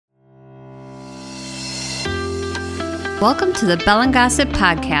Welcome to the Bell & Gossett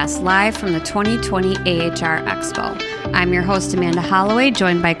Podcast, live from the 2020 AHR Expo. I'm your host, Amanda Holloway,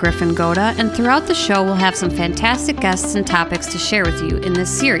 joined by Griffin Goda, and throughout the show, we'll have some fantastic guests and topics to share with you in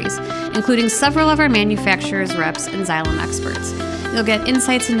this series, including several of our manufacturers, reps, and Xylem experts. You'll get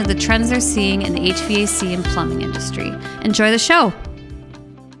insights into the trends they're seeing in the HVAC and plumbing industry. Enjoy the show.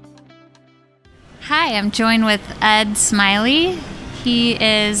 Hi, I'm joined with Ed Smiley. He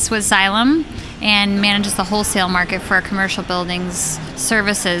is with Xylem and manages the wholesale market for our commercial buildings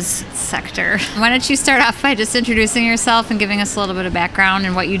services sector. Why don't you start off by just introducing yourself and giving us a little bit of background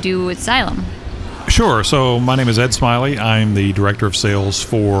and what you do with Xylem? Sure. So my name is Ed Smiley. I'm the Director of Sales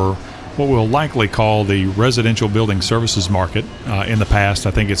for what we'll likely call the residential building services market. In the past,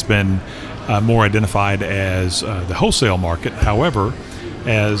 I think it's been more identified as the wholesale market. However,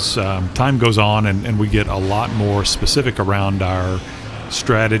 as time goes on and we get a lot more specific around our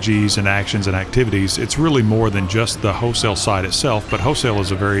strategies and actions and activities, it's really more than just the wholesale side itself, but wholesale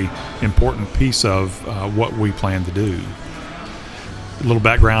is a very important piece of what we plan to do. A little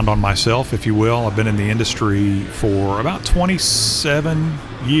background on myself, if you will. I've been in the industry for about 27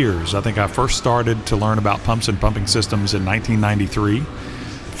 years. I think I first started to learn about pumps and pumping systems in 1993,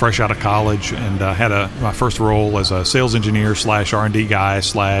 fresh out of college, and had my first role as a sales engineer / R&D guy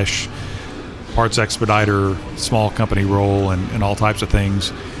 / parts expediter, small company role, and all types of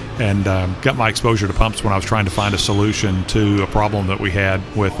things, and got my exposure to pumps when I was trying to find a solution to a problem that we had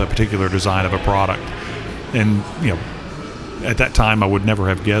with a particular design of a product. And at that time, I would never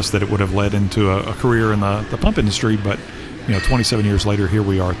have guessed that it would have led into a career in the pump industry, but 27 years later, here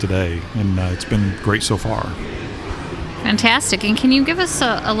we are today, and it's been great so far. Fantastic. And can you give us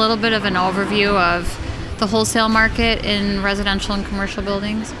a little bit of an overview of the wholesale market in residential and commercial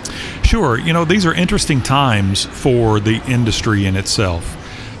buildings? Sure. These are interesting times for the industry in itself.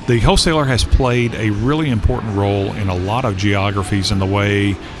 The wholesaler has played a really important role in a lot of geographies in the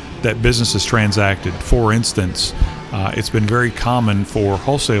way that business is transacted. For instance, it's been very common for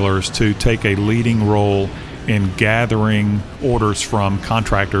wholesalers to take a leading role in gathering orders from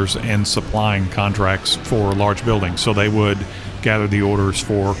contractors and supplying contracts for large buildings. So they would gather the orders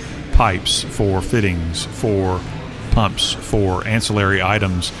for pipes, for fittings, for pumps, for ancillary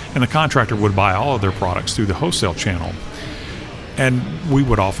items, and the contractor would buy all of their products through the wholesale channel. And we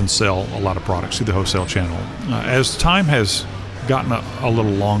would often sell a lot of products through the wholesale channel. As time has gotten a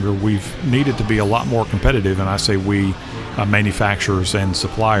little longer, we've needed to be a lot more competitive, and I say we, manufacturers and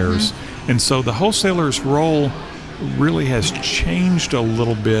suppliers. Mm-hmm. And so the wholesaler's role really has changed a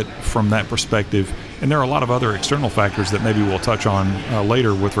little bit from that perspective. And there are a lot of other external factors that maybe we'll touch on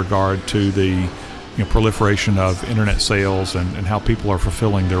later with regard to the proliferation of internet sales and how people are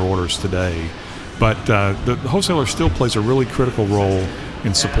fulfilling their orders today. But the wholesaler still plays a really critical role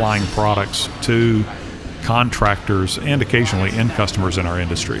in supplying products to contractors and occasionally end customers in our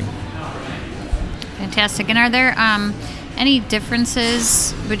industry. Fantastic. And are there any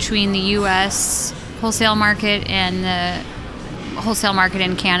differences between the U.S. wholesale market and the wholesale market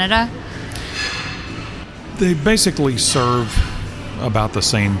in Canada? They basically serve about the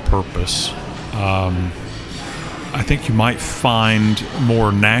same purpose. I think you might find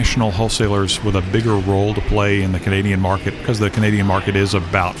more national wholesalers with a bigger role to play in the Canadian market, because the Canadian market is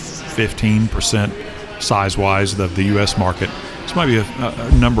about 15% size-wise of the U.S. market. So might be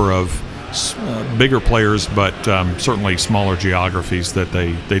a number of bigger players, but certainly smaller geographies that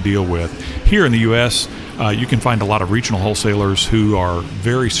they deal with. Here in the U.S., you can find a lot of regional wholesalers who are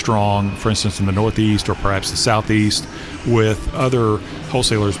very strong, for instance, in the Northeast or perhaps the Southeast, with other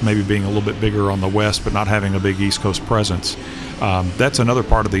wholesalers maybe being a little bit bigger on the West but not having a big East Coast presence. That's another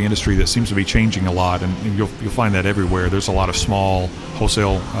part of the industry that seems to be changing a lot, and you'll find that everywhere. There's a lot of small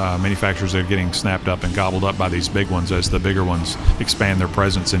wholesale manufacturers that are getting snapped up and gobbled up by these big ones as the bigger ones expand their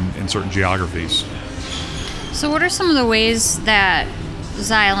presence in certain geographies. So what are some of the ways that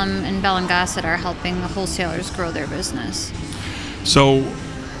Xylem and Bell & Gossett are helping the wholesalers grow their business? So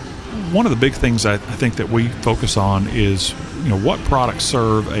one of the big things I think that we focus on is what products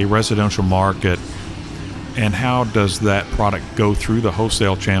serve a residential market, and how does that product go through the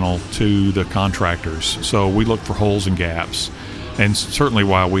wholesale channel to the contractors. So we look for holes and gaps. And certainly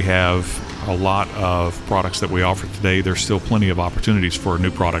while we have a lot of products that we offer today, there's still plenty of opportunities for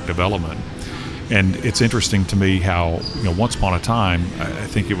new product development. And it's interesting to me how, once upon a time, I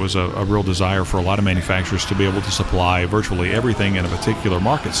think it was a real desire for a lot of manufacturers to be able to supply virtually everything in a particular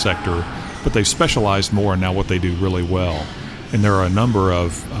market sector, but they've specialized more in now what they do really well. And there are a number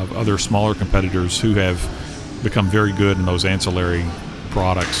of other smaller competitors who have become very good in those ancillary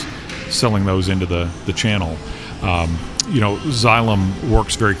products, selling those into the channel. Xylem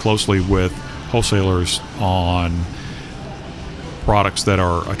works very closely with wholesalers on products that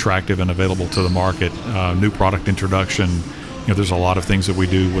are attractive and available to the market, new product introduction. There's a lot of things that we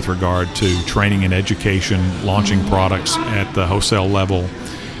do with regard to training and education, launching products at the wholesale level,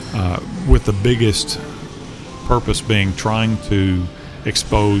 with the biggest purpose being trying to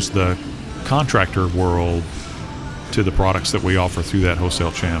expose the contractor world to the products that we offer through that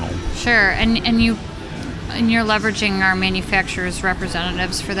wholesale channel. Sure, and you're leveraging our manufacturers'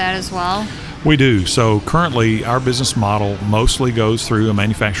 representatives for that as well? We do. So currently our business model mostly goes through a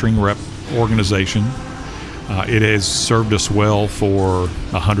manufacturing rep organization. It has served us well for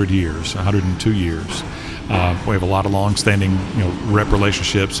 102 years. We have a lot of long-standing rep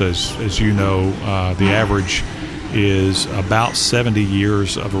relationships. As you know, the average is about 70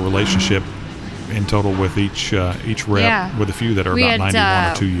 years of a relationship in total with each rep, with a few that are about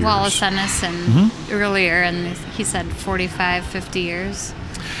 91 or 2 years. Wallace Ennison earlier, and he said 45, 50 years.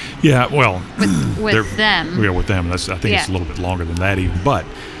 Yeah, well, with them. Yeah, with them. I think it's a little bit longer than that even. But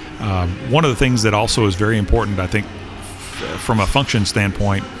one of the things that also is very important, I think, from a function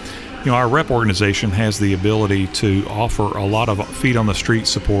standpoint, our rep organization has the ability to offer a lot of feet on the street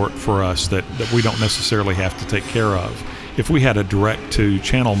support for us that we don't necessarily have to take care of. If we had a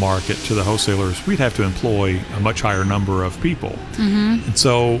direct-to-channel market to the wholesalers, we'd have to employ a much higher number of people. And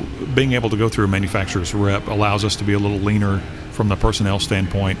so being able to go through a manufacturer's rep allows us to be a little leaner from the personnel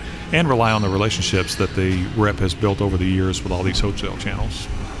standpoint and rely on the relationships that the rep has built over the years with all these wholesale channels.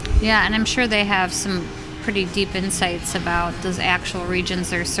 Yeah, and I'm sure they have some pretty deep insights about those actual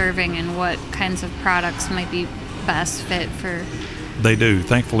regions they're serving and what kinds of products might be best fit for. They do.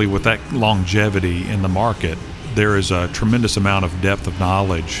 Thankfully, with that longevity in the market, there is a tremendous amount of depth of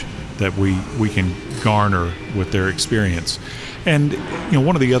knowledge that we can garner with their experience. And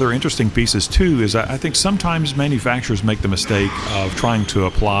one of the other interesting pieces too is I think sometimes manufacturers make the mistake of trying to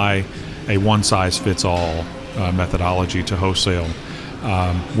apply a one-size-fits-all methodology to wholesale.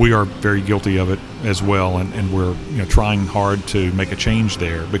 We are very guilty of it as well, and we're trying hard to make a change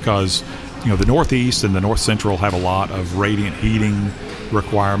there because the Northeast and the North Central have a lot of radiant heating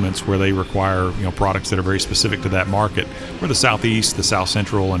requirements where they require products that are very specific to that market. Where the Southeast, the South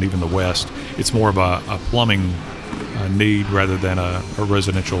Central, and even the West, it's more of a plumbing need rather than a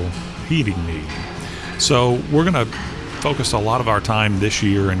residential heating need. So we're going to focus a lot of our time this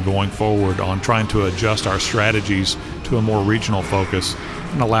year and going forward on trying to adjust our strategies to a more regional focus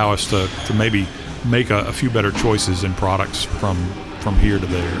and allow us to maybe make a few better choices in products from here to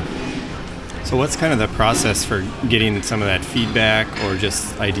there. So what's kind of the process for getting some of that feedback or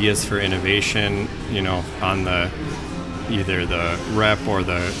just ideas for innovation, on either the rep or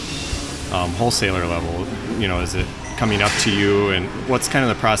the wholesaler level? Is it coming up to you, and what's kind of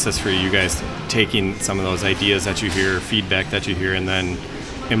the process for you guys taking some of those ideas that you hear, feedback that you hear, and then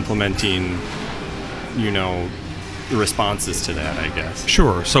implementing, the responses to that, I guess?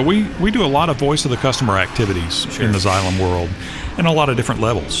 Sure. So we do a lot of voice of the customer activities in the Xylem world, and a lot of different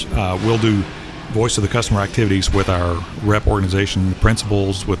levels. We'll do voice of the customer activities with our rep organization, the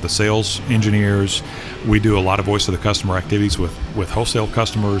principals, with the sales engineers. We do a lot of voice of the customer activities with wholesale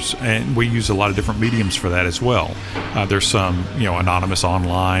customers, and we use a lot of different mediums for that as well. There's some anonymous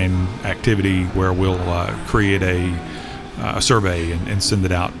online activity where we'll create a survey and send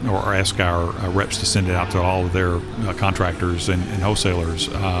it out, or ask our reps to send it out to all of their contractors and wholesalers.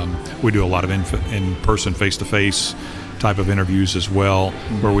 We do a lot of in-person, face-to-face type of interviews as well,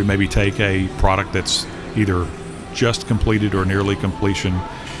 where we maybe take a product that's either just completed or nearly completion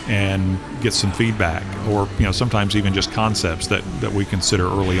and get some feedback, or sometimes even just concepts that we consider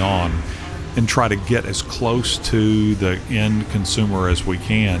early on, and try to get as close to the end consumer as we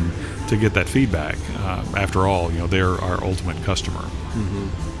can to get that feedback. After all, they're our ultimate customer.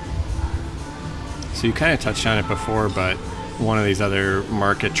 So you kind of touched on it before, but one of these other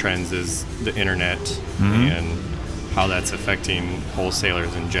market trends is the internet and how that's affecting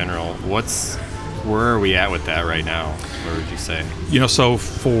wholesalers in general. Where are we at with that right now? Where would you say? So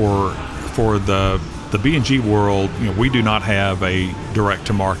for the B&G world, we do not have a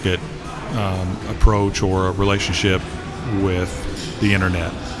direct-to-market approach or a relationship with the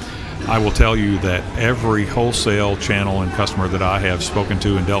internet. I will tell you that every wholesale channel and customer that I have spoken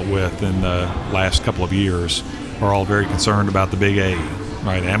to and dealt with in the last couple of years are all very concerned about the big A,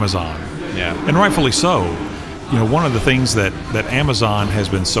 right? Amazon. Yeah. And rightfully so. One of the things that Amazon has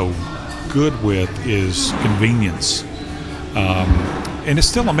been so good with is convenience. And it's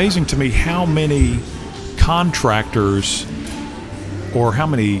still amazing to me how many contractors or how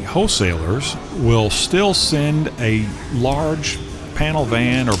many wholesalers will still send a large panel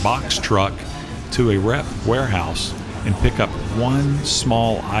van or box truck to a rep warehouse and pick up one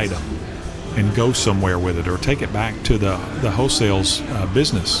small item. and go somewhere with it, or take it back to the wholesale's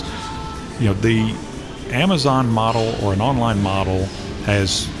business. The Amazon model or an online model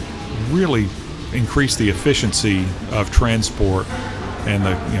has really increased the efficiency of transport and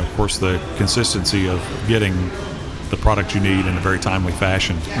of course the consistency of getting the product you need in a very timely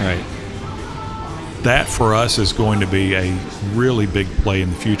fashion. Right. That for us is going to be a really big play in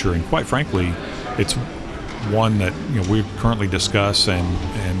the future, and quite frankly, it's one that we currently discuss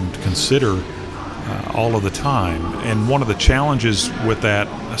and consider all of the time. And one of the challenges with that,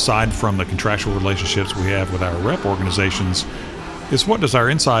 aside from the contractual relationships we have with our rep organizations, is what does our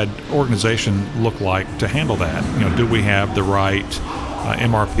inside organization look like to handle that? Do we have the right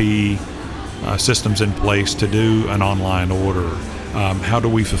MRP systems in place to do an online order? How do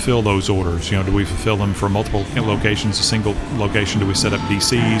we fulfill those orders? Do we fulfill them from multiple locations, a single location? Do we set up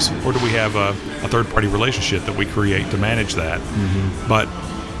DCs, or do we have a third-party relationship that we create to manage that? Mm-hmm. But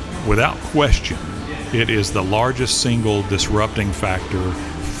without question, it is the largest single disrupting factor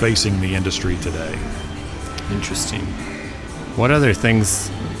facing the industry today. Interesting. What other things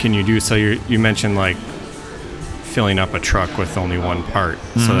can you do? So you mentioned like filling up a truck with only one part.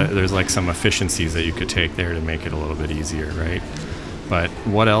 Mm-hmm. So there's like some efficiencies that you could take there to make it a little bit easier, right? But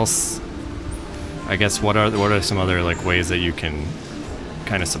what else? I guess what are some other like ways that you can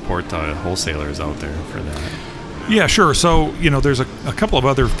kind of support the wholesalers out there for that? Yeah, sure. So there's a couple of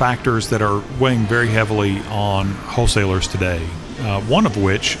other factors that are weighing very heavily on wholesalers today. One of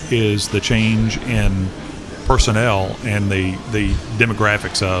which is the change in personnel and the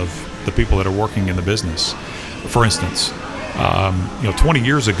demographics of the people that are working in the business. For instance, 20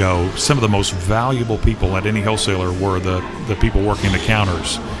 years ago, some of the most valuable people at any wholesaler were the people working the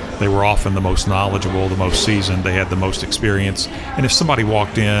counters. They were often the most knowledgeable, the most seasoned, they had the most experience. And if somebody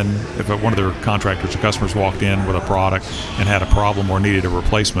walked in, if one of their contractors or customers walked in with a product and had a problem or needed a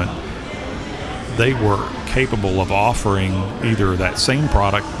replacement, they were capable of offering either that same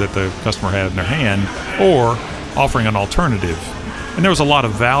product that the customer had in their hand or offering an alternative. And there was a lot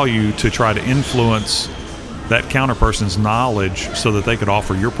of value to try to influence that counterperson's knowledge so that they could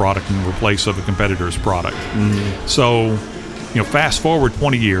offer your product in replace of a competitor's product. Mm-hmm. So, fast forward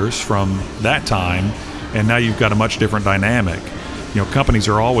 20 years from that time, and now you've got a much different dynamic. Companies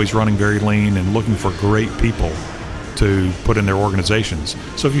are always running very lean and looking for great people to put in their organizations.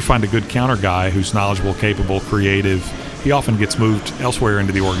 So if you find a good counter guy who's knowledgeable, capable, creative, he often gets moved elsewhere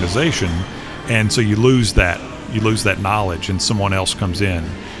into the organization, and so you lose that knowledge and someone else comes in.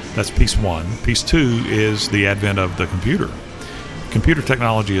 That's piece one. Piece two is the advent of the computer. Computer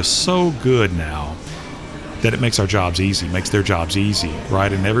technology is so good now that it makes our jobs easy, makes their jobs easy,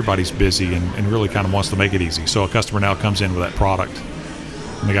 right? And everybody's busy and really kind of wants to make it easy. So a customer now comes in with that product,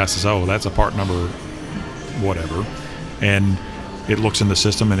 and the guy says, oh, that's a part number whatever. And it looks in the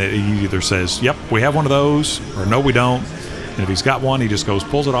system, and it either says, yep, we have one of those, or no, we don't. And if he's got one, he just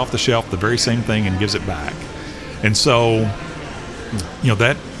pulls it off the shelf, the very same thing, and gives it back. And so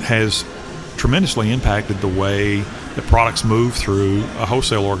that has tremendously impacted the way that products move through a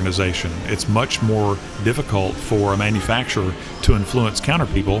wholesale organization. It's much more difficult for a manufacturer to influence counter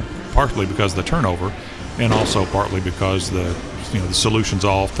people, partly because of the turnover, and also partly because the solution's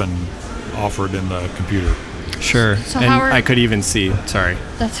often offered in the computer. Sure. So and I could even see, sorry.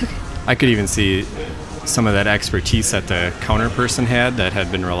 That's okay. I could even see some of that expertise that the counter person had that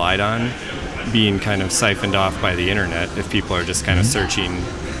had been relied on being kind of siphoned off by the internet if people are just kind of searching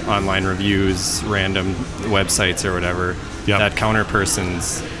online reviews, random websites or whatever. Yep. That counter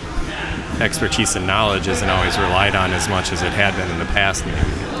person's expertise and knowledge isn't always relied on as much as it had been in the past, maybe.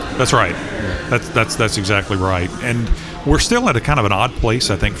 That's right. Yeah. That's exactly right. And we're still at a kind of an odd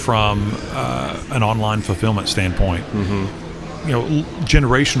place, I think, from an online fulfillment standpoint. Mm-hmm.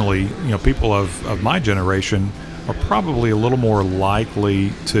 Generationally, people of my generation are probably a little more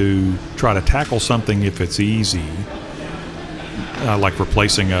likely to try to tackle something if it's easy, like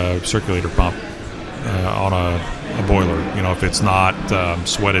replacing a circulator pump on a boiler. If it's not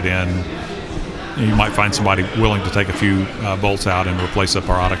sweated in, you might find somebody willing to take a few bolts out and replace a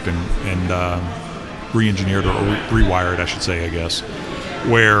product and re-engineer it or rewire it, I should say, I guess.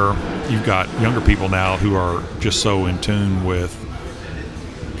 Where you've got younger people now who are just so in tune with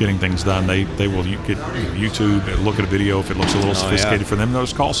getting things done, they will get YouTube and look at a video. If it looks a little sophisticated for them, they'll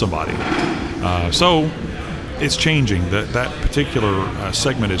just call somebody. So it's changing. That particular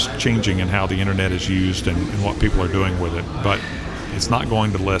segment is changing in how the internet is used and what people are doing with it. But it's not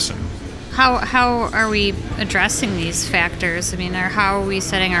going to listen. How are we addressing these factors? I mean, how are we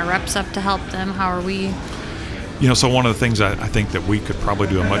setting our reps up to help them? How are we? So one of the things I think that we could probably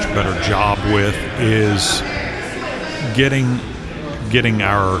do a much better job with is getting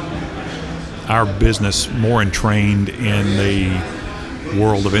our our business more entrained in the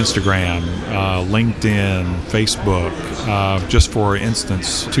world of Instagram, LinkedIn, Facebook. Just for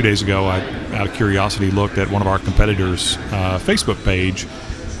instance, 2 days ago, I, out of curiosity, looked at one of our competitors' Facebook page.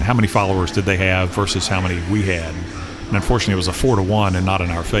 How many followers did they have versus how many we had? And unfortunately, it was a 4-to-1 and not in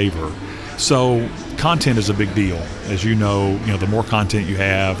our favor. So content is a big deal. As you know, the more content you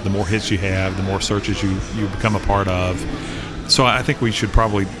have, the more hits you have, the more searches you become a part of. So I think we should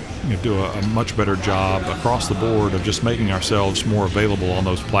probably do a much better job across the board of just making ourselves more available on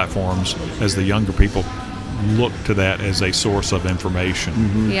those platforms as the younger people look to that as a source of information.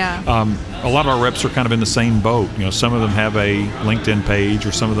 Mm-hmm. Yeah. A lot of our reps are kind of in the same boat. Some of them have a LinkedIn page,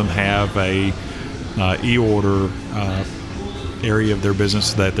 or some of them have a e-order area of their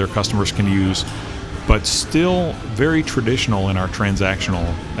business that their customers can use, but still very traditional in our transactional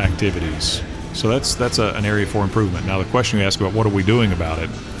activities. So that's an area for improvement. Now, the question you ask about what are we doing about it,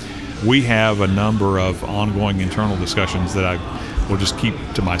 we have a number of ongoing internal discussions that I will just keep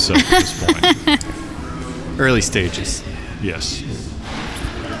to myself at this point. Early stages. Yes.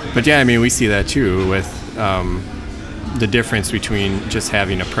 But yeah, I mean, we see that too with the difference between just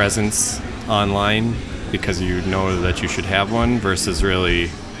having a presence online because you know that you should have one versus really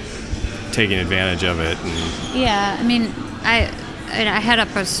taking advantage of it. Yeah, I mean, I head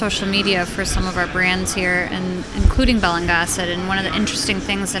up a social media for some of our brands here, and including Bell & Gossett, and one of the interesting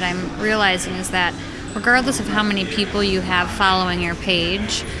things that I'm realizing is that regardless of how many people you have following your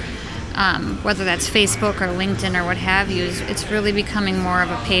page, whether that's Facebook or LinkedIn or what have you, it's really becoming more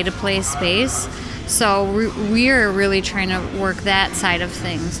of a pay-to-play space. So we're really trying to work that side of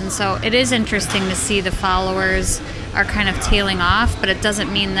things. And so it is interesting to see the followers are kind of tailing off, but it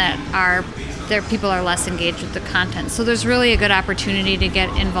doesn't mean that their people are less engaged with the content. So there's really a good opportunity to get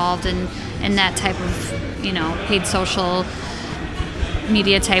involved in that type of, paid social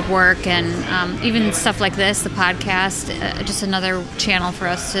media type work, and even stuff like this, the podcast, just another channel for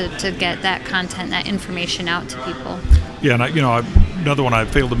us to get that content, that information out to people. Yeah, and another one I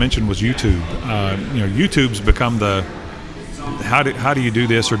failed to mention was YouTube. YouTube's become the how do you do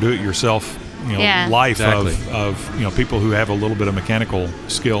this or do it yourself life exactly. of people who have a little bit of mechanical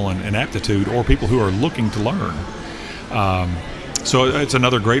skill and aptitude, or people who are looking to learn. So it's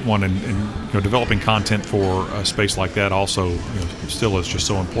another great one, and developing content for a space like that also still is just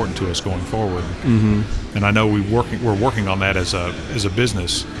so important to us going forward. Mm-hmm. And I know we're working on that as a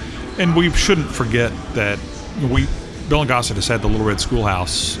business, and we shouldn't forget that Bell & Gossett has had the Little Red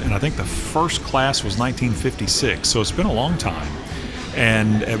Schoolhouse, and I think the first class was 1956, so it's been a long time.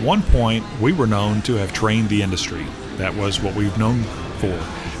 And at one point, we were known to have trained the industry. That was what we've known for.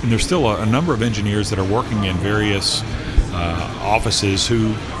 And there's still a number of engineers that are working in various offices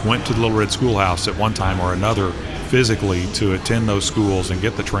who went to the Little Red Schoolhouse at one time or another physically to attend those schools and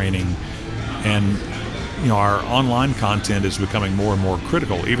get the training. And our online content is becoming more and more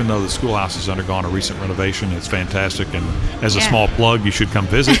critical, even though the schoolhouse has undergone a recent renovation. It's fantastic, and as a small plug, you should come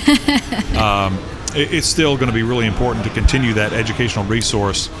visit. It's still going to be really important to continue that educational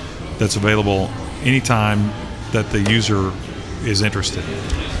resource that's available anytime that the user is interested.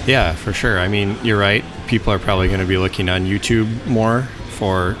 Yeah, for sure. I mean, you're right. People are probably going to be looking on YouTube more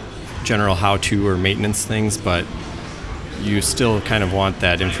for general how-to or maintenance things, but you still kind of want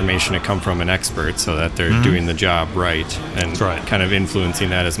that information to come from an expert so that they're doing the job right, and kind of influencing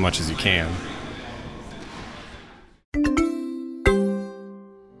that as much as you can.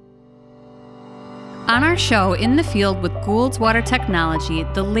 On our show, In the Field with Gould's Water Technology,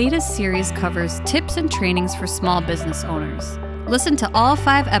 the latest series covers tips and trainings for small business owners. Listen to all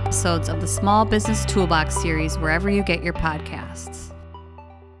 5 episodes of the Small Business Toolbox series wherever you get your podcasts.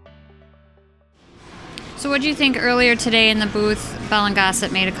 So what do you think? Earlier today in the booth, Bell &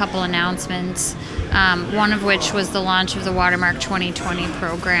 Gossett made a couple announcements, one of which was the launch of the Watermark 2020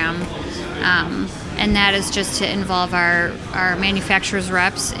 program. And that is just to involve our manufacturers'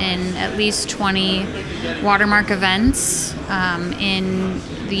 reps in at least 20 Watermark events in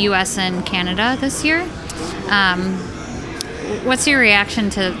the U.S. and Canada this year. What's your reaction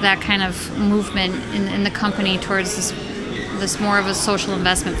to that kind of movement in the company towards this more of a social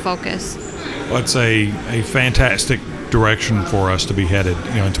investment focus? Well, it's a fantastic direction for us to be headed.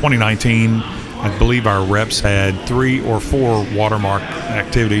 In 2019, I believe our reps had 3 or 4 Watermark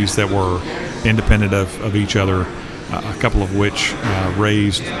activities that were independent of each other, a couple of which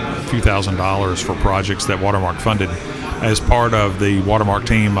raised a few $1,000s for projects that Watermark funded. As part of the Watermark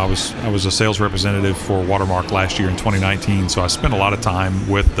team, I was a sales representative for Watermark last year in 2019, so I spent a lot of time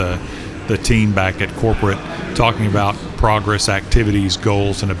with the team back at corporate talking about progress, activities,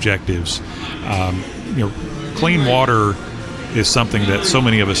 goals, and objectives. Clean water is something that so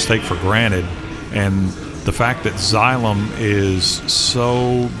many of us take for granted, And the fact that Xylem is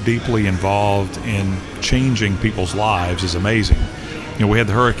so deeply involved in changing people's lives is amazing. We had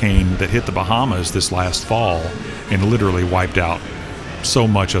the hurricane that hit the Bahamas this last fall and literally wiped out so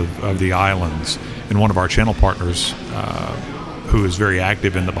much of the islands. And one of our channel partners, who is very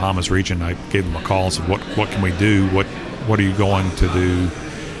active in the Bahamas region, I gave him a call and said, what can we do? What are you going to do?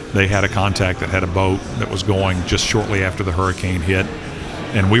 They had a contact that had a boat that was going just shortly after the hurricane hit.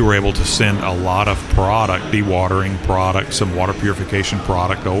 And we were able to send a lot of product, dewatering product, some water purification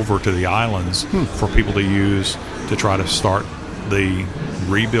product over to the islands for people to use to try to start the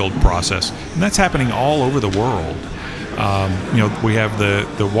rebuild process. And that's happening all over the world. We have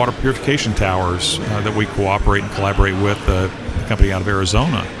the water purification towers that we cooperate and collaborate with, the company out of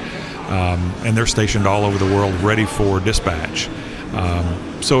Arizona. And they're stationed all over the world ready for dispatch.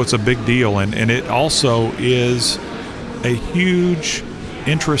 So it's a big deal. And it also is a huge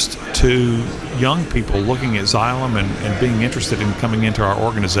interest to young people looking at Xylem and being interested in coming into our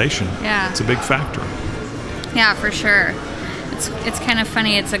organization. Yeah. It's a big factor. Yeah, for sure. It's kind of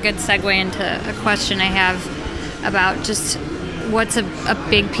funny. It's a good segue into a question I have about just what's a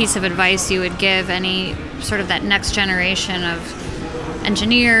big piece of advice you would give any sort of that next generation of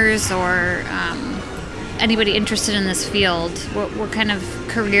engineers or anybody interested in this field. What kind of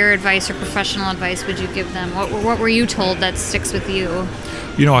career advice or professional advice would you give them? What were you told that sticks with you?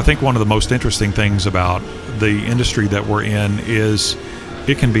 I think one of the most interesting things about the industry that we're in is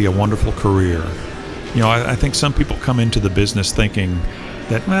it can be a wonderful career. I think some people come into the business thinking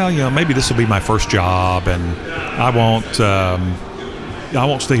that, maybe this will be my first job and I won't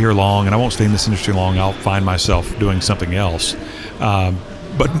stay here long and I won't stay in this industry long. I'll find myself doing something else.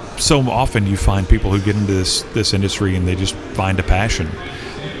 But so often you find people who get into this industry and they just find a passion.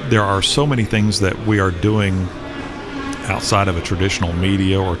 There are so many things that we are doing outside of a traditional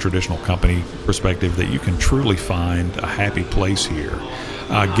media or traditional company perspective that you can truly find a happy place here.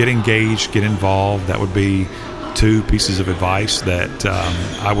 Get engaged, get involved. That would be two pieces of advice that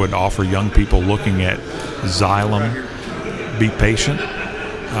I would offer young people looking at Xylem. Be patient.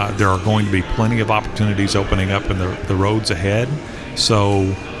 There are going to be plenty of opportunities opening up in the roads ahead.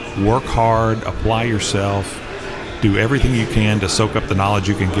 So work hard, apply yourself, do everything you can to soak up the knowledge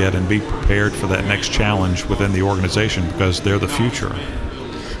you can get and be prepared for that next challenge within the organization because they're the future.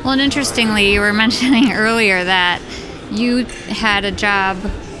 Well, and interestingly, you were mentioning earlier that you had a job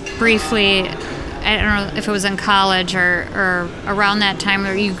briefly, I don't know if it was in college or around that time,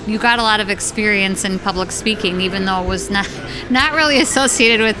 where you got a lot of experience in public speaking, even though it was not really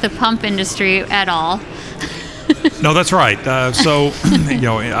associated with the pump industry at all. No, that's right.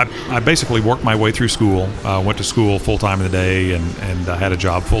 I basically worked my way through school. Went to school full-time in the day and had a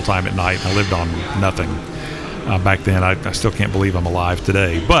job full-time at night. I lived on nothing back then. I still can't believe I'm alive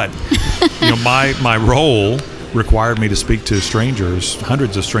today. But my role required me to speak to strangers,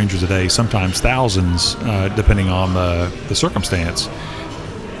 hundreds of strangers a day, sometimes thousands, depending on the circumstance.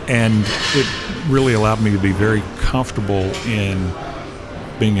 And it really allowed me to be very comfortable in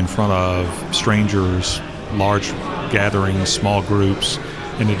being in front of strangers, large gatherings, small groups,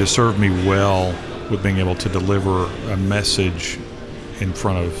 and it has served me well with being able to deliver a message in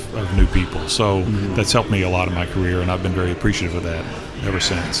front of new people. So that's helped me a lot in my career, and I've been very appreciative of that ever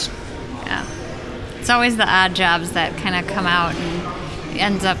since. Yeah. It's always the odd jobs that kind of come out and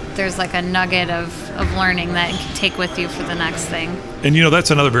ends up there's like a nugget of learning that you can take with you for the next thing. And that's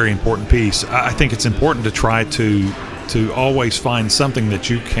another very important piece. I think it's important to try to always find something that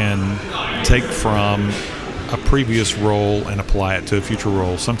you can take from a previous role and apply it to a future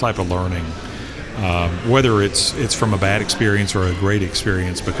role, some type of learning, whether it's from a bad experience or a great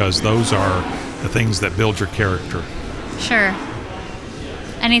experience, because those are the things that build your character. Sure.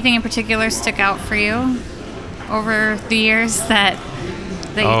 Anything in particular stick out for you over the years that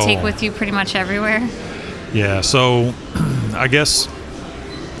you take with you pretty much everywhere? Yeah, so I guess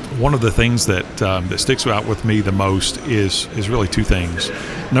one of the things that sticks out with me the most is really two things.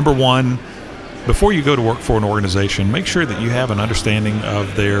 Number one, before you go to work for an organization, make sure that you have an understanding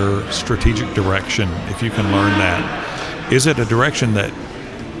of their strategic direction, if you can learn that. Is it a direction that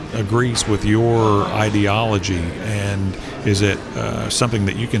agrees with your ideology, and is it something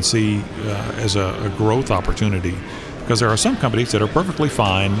that you can see as a growth opportunity? Because there are some companies that are perfectly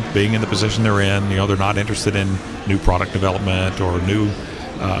fine being in the position they're in. They're not interested in new product development or new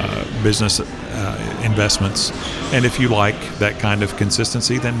business investments. And if you like that kind of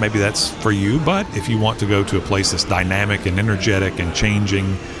consistency, then maybe that's for you. But if you want to go to a place that's dynamic and energetic and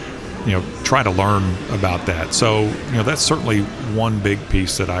changing, try to learn about that. So, that's certainly one big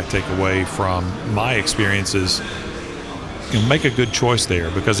piece that I take away from my experiences make a good choice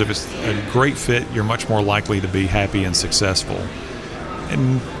there, because if it's a great fit, you're much more likely to be happy and successful.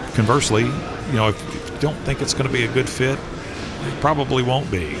 And conversely, if you don't think it's going to be a good fit, it probably won't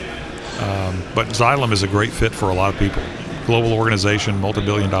be. But Xylem is a great fit for a lot of people. Global organization,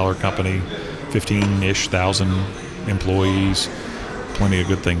 multi-billion-dollar company, 15-ish thousand employees, plenty of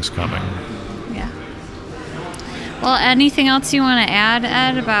good things coming. Yeah. Well, anything else you want to add,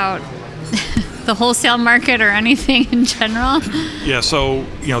 Ed, about the wholesale market or anything in general? Yeah, so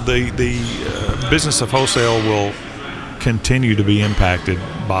the business of wholesale will continue to be impacted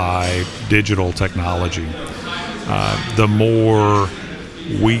by digital technology. The more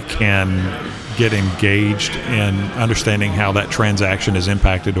we can get engaged in understanding how that transaction is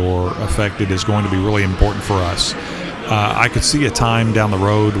impacted or affected is going to be really important for us. I could see a time down the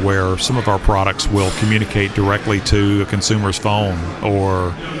road where some of our products will communicate directly to a consumer's phone, or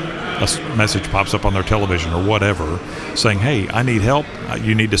a message pops up on their television or whatever saying, hey, I need help,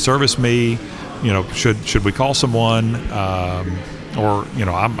 you need to service me, should we call someone, or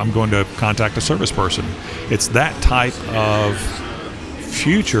I'm going to contact a service person. It's that type of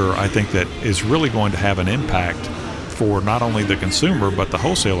future, I think, that is really going to have an impact for not only the consumer but the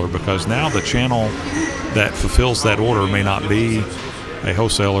wholesaler, because now the channel that fulfills that order may not be a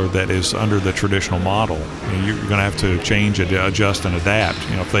wholesaler that is under the traditional model. You're going to have to change, adjust, and adapt.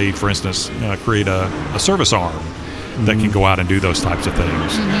 If they, for instance, create a service arm that can go out and do those types of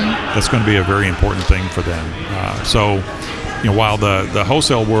things, that's going to be a very important thing for them. So while the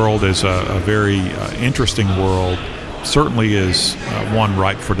wholesale world is a very interesting world, certainly is one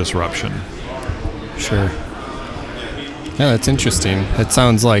ripe for disruption. Sure. Yeah, that's interesting. It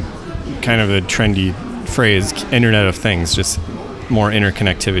sounds like kind of a trendy phrase, Internet of Things, just more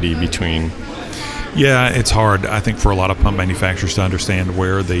interconnectivity between. Yeah, it's hard, I think, for a lot of pump manufacturers to understand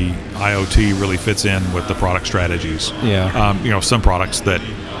where the IoT really fits in with the product strategies. Yeah. Some products that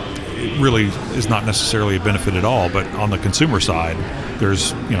it really is not necessarily a benefit at all, but on the consumer side,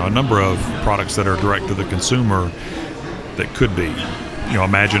 there's a number of products that are direct to the consumer that could be.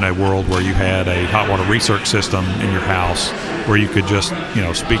 Imagine a world where you had a hot water research system in your house where you could just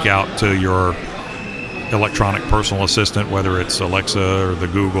speak out to your electronic personal assistant, whether it's Alexa or the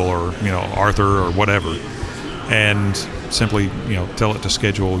Google or Arthur or whatever, and simply tell it to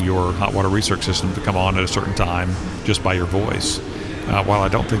schedule your hot water research system to come on at a certain time just by your voice. While I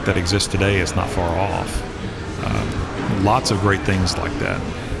don't think that exists today, it's not far off. Lots of great things like that.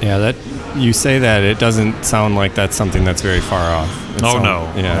 Yeah, that you say that, it doesn't sound like that's something that's very far off.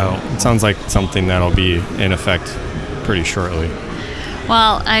 No. It sounds like something that'll be in effect pretty shortly.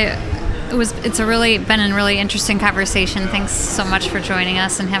 Well, it's been a really interesting conversation. Thanks so much for joining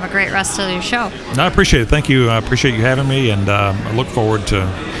us, and have a great rest of your show. No, I appreciate it. Thank you. I appreciate you having me, and I look forward to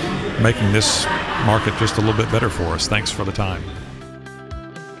making this market just a little bit better for us. Thanks for the time.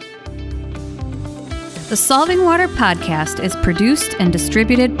 The Solving Water podcast is produced and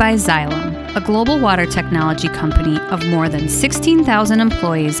distributed by Xylem, a global water technology company of more than 16,000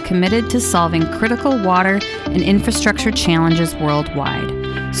 employees committed to solving critical water and infrastructure challenges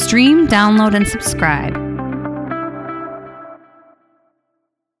worldwide. Stream, download, and subscribe